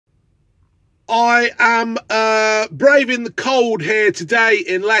I am braving the cold here today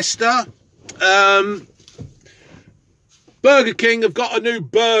in Leicester. Burger King have got a new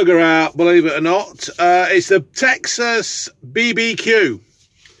burger out, believe it or not. It's the Texas BBQ.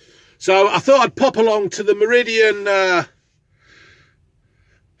 So I thought I'd pop along to the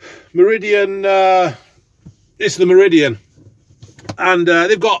it's the Meridian. And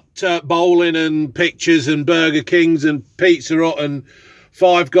they've got bowling and pictures and Burger Kings and Pizza Hut and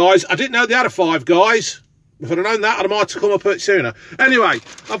Five Guys. I didn't know they had a Five Guys. If I'd have known that, I might have come up a bit sooner. Anyway,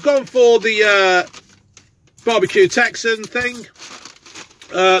 I've gone for the barbecue Texan thing.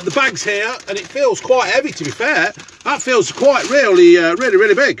 The bag's here, and it feels quite heavy, to be fair. That feels quite really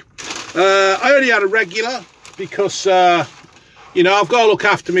big. I only had a regular because, you know, I've got to look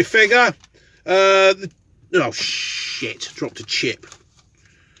after my figure. Oh, shit, dropped a chip.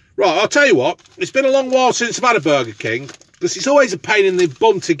 Right, I'll tell you what, it's been a long while since I've had a Burger King, because it's always a pain in the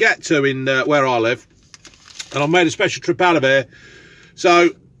bum to get to in where I live. And I've made a special trip out of here.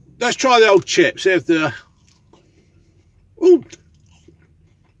 So, let's try the old chips, see if they're... Ooh,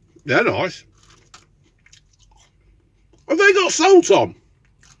 they're nice. Have they got salt on?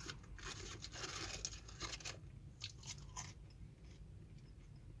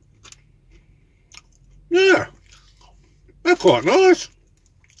 Yeah, they're quite nice.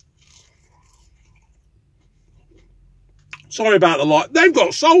 Sorry about the light. They've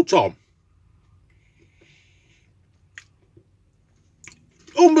got salt on.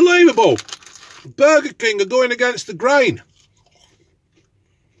 Unbelievable. Burger King are going against the grain.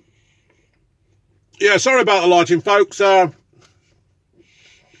 Yeah, sorry about the lighting, folks. Not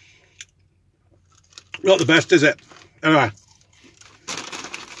the best, is it? Anyway,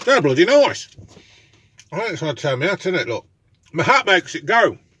 they're bloody nice. I think it's going to turn me out, isn't it? Look, my hat makes it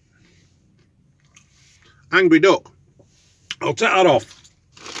go. Angry duck. I'll take that off.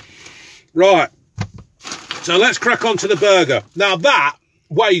 Right. So let's crack on to the burger. Now that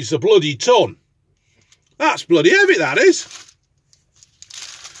weighs a bloody ton. That's bloody heavy, that is.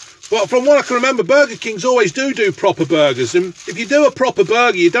 But from what I can remember, Burger Kings always do proper burgers. And if you do a proper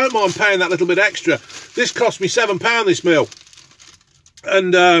burger, you don't mind paying that little bit extra. This cost me £7, this meal.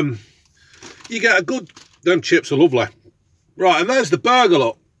 And you get a good... Them chips are lovely. Right, and there's the burger,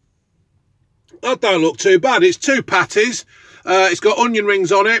 look. That don't look too bad. It's 2 patties. It's got onion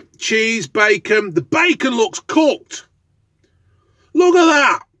rings on it, cheese, bacon. The bacon looks cooked. Look at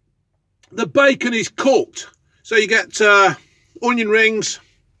that. The bacon is cooked. So you get onion rings,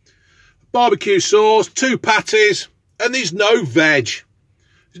 barbecue sauce, 2 patties, and there's no veg.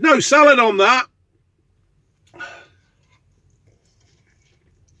 There's no salad on that.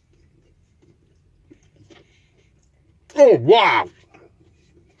 Oh, wow.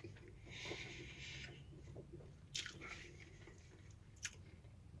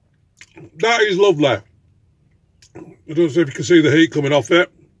 That is lovely. I don't know if you can see the heat coming off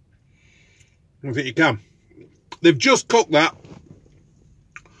it. I don't think you can. They've just cooked that.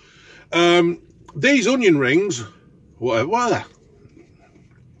 These onion rings, what are they?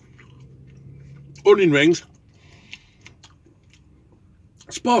 Onion rings.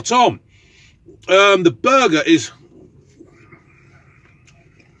 Spot on. The burger is...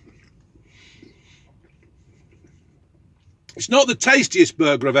 It's not the tastiest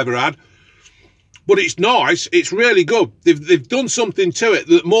burger I've ever had, but it's nice. It's really good. They've done something to it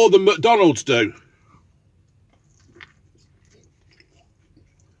that more than McDonald's do.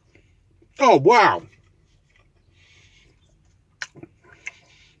 Oh, wow.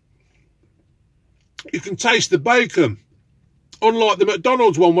 You can taste the bacon, unlike the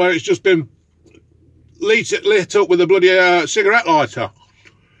McDonald's one where it's just been lit up with a bloody cigarette lighter.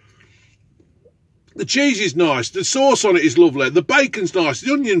 The cheese is nice. The sauce on it is lovely. The bacon's nice.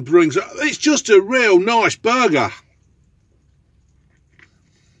 The onion rings. It's just a real nice burger.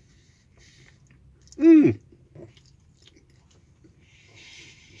 Mmm.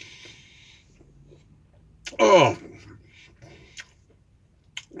 Oh.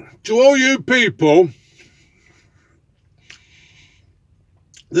 To all you people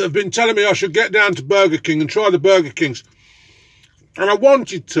that have been telling me I should get down to Burger King and try the Burger Kings, and I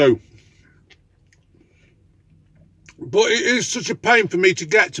wanted to, but it is such a pain for me to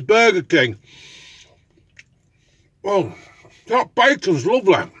get to Burger King. Oh, that bacon's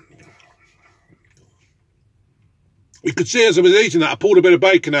lovely. You could see as I was eating that, I pulled a bit of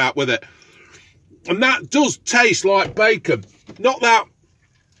bacon out with it. And that does taste like bacon. Not that...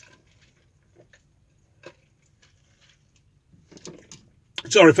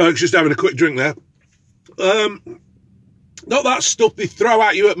 Sorry, folks, just having a quick drink there. Not that stuff they throw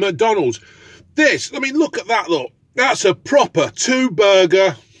at you at McDonald's. This, I mean, look at that, look. That's a proper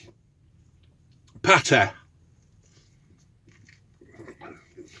 2-burger patty.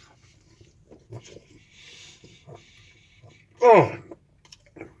 Oh.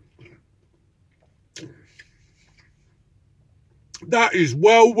 That is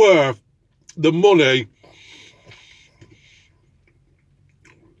well worth the money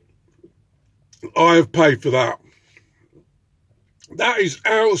I have paid for that. That is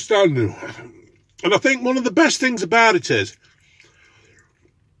outstanding. And I think one of the best things about it is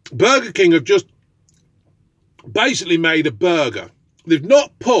Burger King have just basically made a burger. They've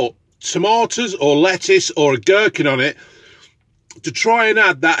not put tomatoes or lettuce or a gherkin on it to try and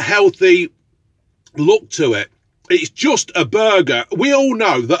add that healthy look to it. It's just a burger. We all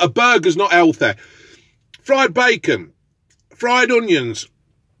know that a burger's not healthy. Fried bacon, fried onions,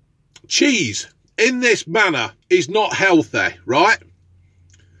 cheese in this manner is not healthy, right?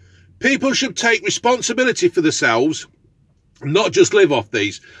 People should take responsibility for themselves, not just live off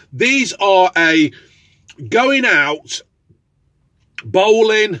these. These are a going out,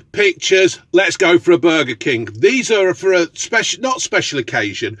 bowling, pictures, let's go for a Burger King. These are for a special, not special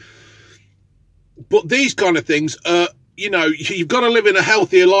occasion, but these kind of things are, you know, you've got to live in a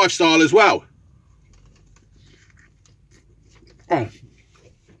healthier lifestyle as well. Oh.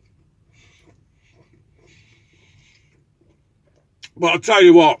 But I'll tell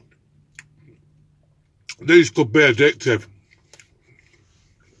you what, these could be addictive.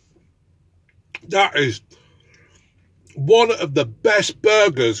 That is one of the best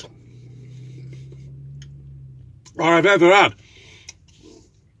burgers I've ever had.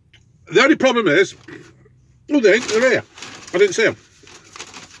 The only problem is, oh, they're here. I didn't see them.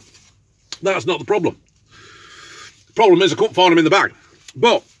 That's not the problem. The problem is I couldn't find them in the bag.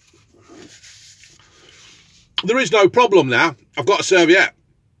 But there is no problem now. I've got a serviette.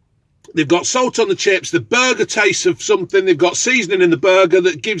 They've got salt on the chips. The burger tastes of something. They've got seasoning in the burger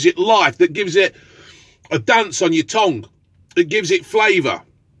that gives it life, that gives it a dance on your tongue. It gives it flavour.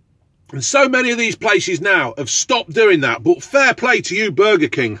 And so many of these places now have stopped doing that. But fair play to you, Burger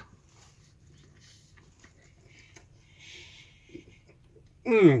King.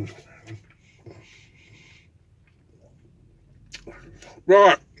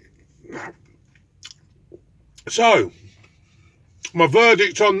 Right. So, my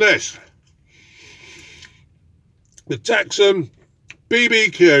verdict on this. The Texas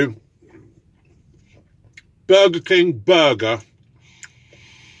BBQ Burger King burger.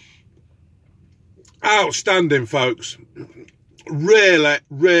 Outstanding, folks. Really,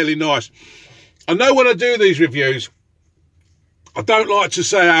 really nice. I know when I do these reviews, I don't like to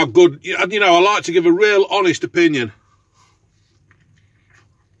say how good, you know, I like to give a real honest opinion.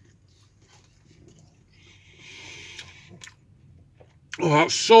 Oh,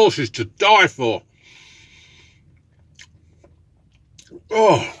 that sauce is to die for.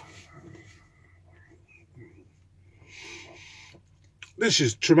 Oh. This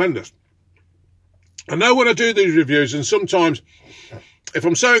is tremendous. I know when I do these reviews, and sometimes if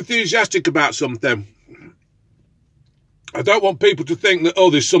I'm so enthusiastic about something, I don't want people to think that,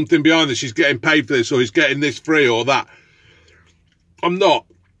 oh, there's something behind this, he's getting paid for this, or he's getting this free or that. I'm not.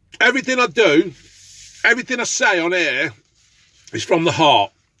 Everything I do, everything I say on air is from the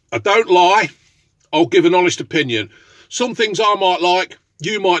heart. I don't lie. I'll give an honest opinion. Some things I might like,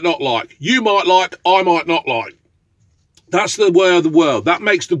 you might not like. You might like, I might not like. That's the way of the world. That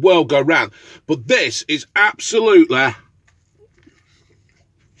makes the world go round. But this is absolutely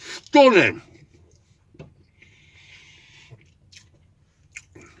stunning.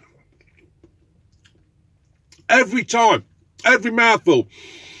 Every time, every mouthful,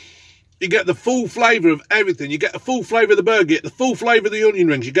 you get the full flavour of everything. You get the full flavour of the burger, you get the full flavour of the onion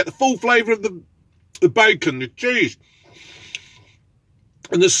rings, you get the full flavour of the bacon, the cheese,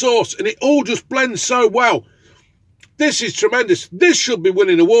 and the sauce, and it all just blends so well. This is tremendous. This should be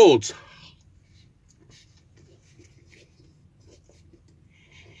winning awards.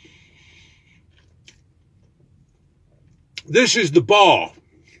 This is the bar.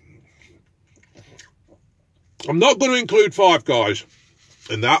 I'm not going to include Five Guys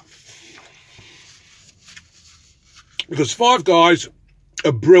in that, because Five Guys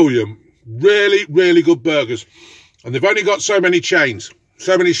are brilliant. Really, really good burgers. And they've only got so many chains,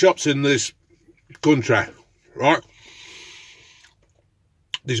 so many shops in this country, right?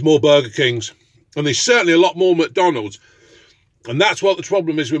 There's more Burger Kings, and there's certainly a lot more McDonald's. And that's what the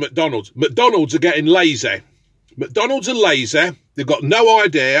problem is with McDonald's. McDonald's are getting lazy. McDonald's are lazy. They've got no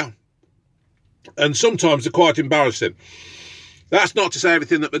idea. And sometimes they're quite embarrassing. That's not to say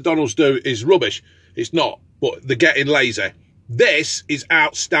everything that McDonald's do is rubbish. It's not. But they're getting lazy. This is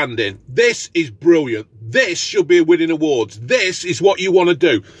outstanding. This is brilliant. This should be winning awards. This is what you want to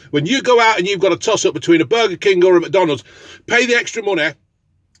do. When you go out and you've got a toss-up between a Burger King or a McDonald's, pay the extra money,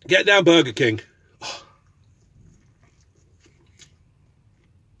 get down Burger King.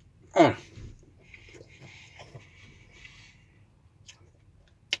 Oh.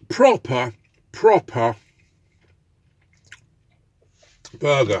 Proper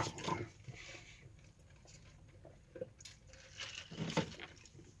burger.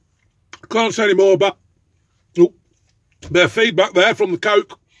 Can't say any more about... Oh, bit of feedback there from the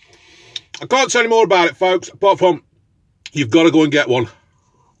Coke. I can't say any more about it, folks, apart from you've got to go and get one.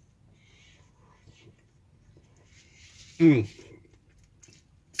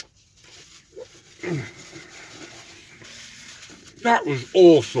 That was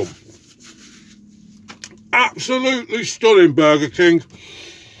awesome. Absolutely stunning, Burger King.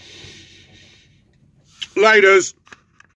 Laters.